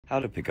How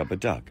to pick up a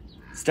duck.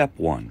 Step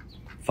 1.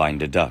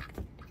 Find a duck.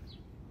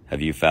 Have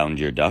you found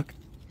your duck?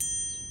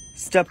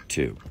 Step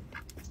 2.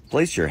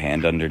 Place your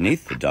hand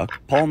underneath the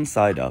duck, palm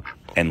side up,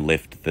 and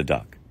lift the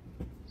duck.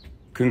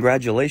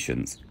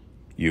 Congratulations!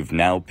 You've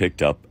now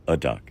picked up a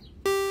duck.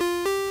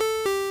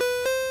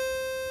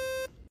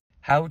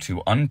 How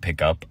to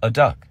unpick up a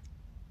duck.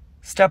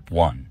 Step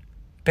 1.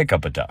 Pick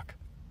up a duck.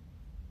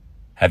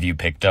 Have you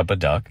picked up a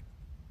duck?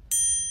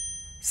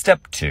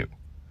 Step 2.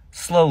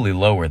 Slowly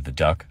lower the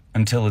duck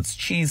until its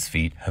cheese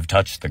feet have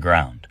touched the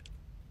ground.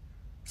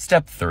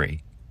 Step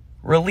 3.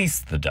 Release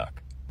the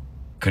duck.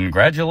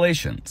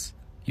 Congratulations!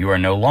 You are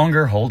no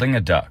longer holding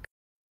a duck.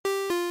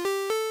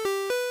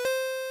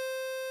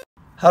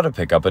 How to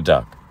pick up a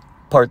duck.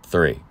 Part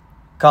 3.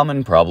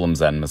 Common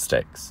problems and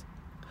mistakes.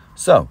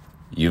 So,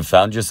 you've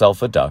found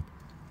yourself a duck,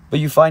 but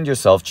you find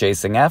yourself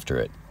chasing after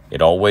it.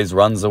 It always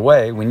runs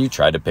away when you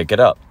try to pick it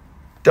up.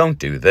 Don't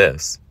do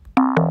this.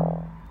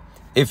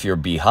 If you're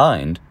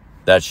behind,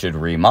 that should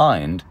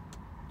remind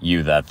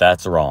you that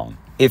that's wrong.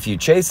 If you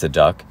chase a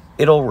duck,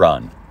 it'll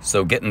run.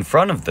 So get in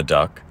front of the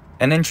duck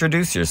and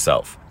introduce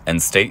yourself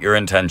and state your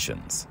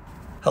intentions.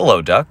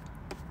 Hello, duck.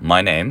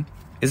 My name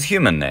is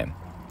human name,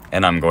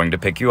 and I'm going to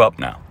pick you up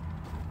now.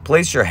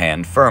 Place your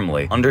hand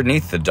firmly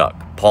underneath the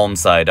duck, palm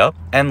side up,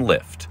 and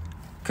lift.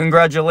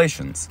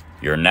 Congratulations,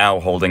 you're now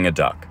holding a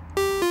duck.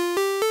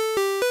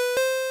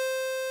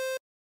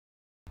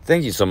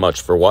 Thank you so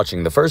much for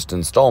watching the first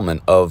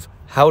installment of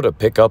How to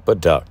Pick Up a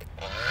Duck.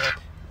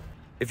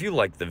 If you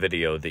liked the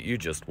video that you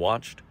just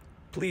watched,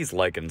 please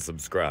like and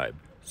subscribe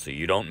so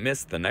you don't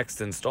miss the next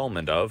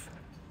installment of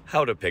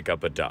How to Pick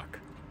Up a Duck.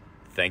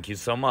 Thank you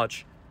so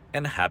much,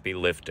 and happy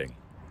lifting.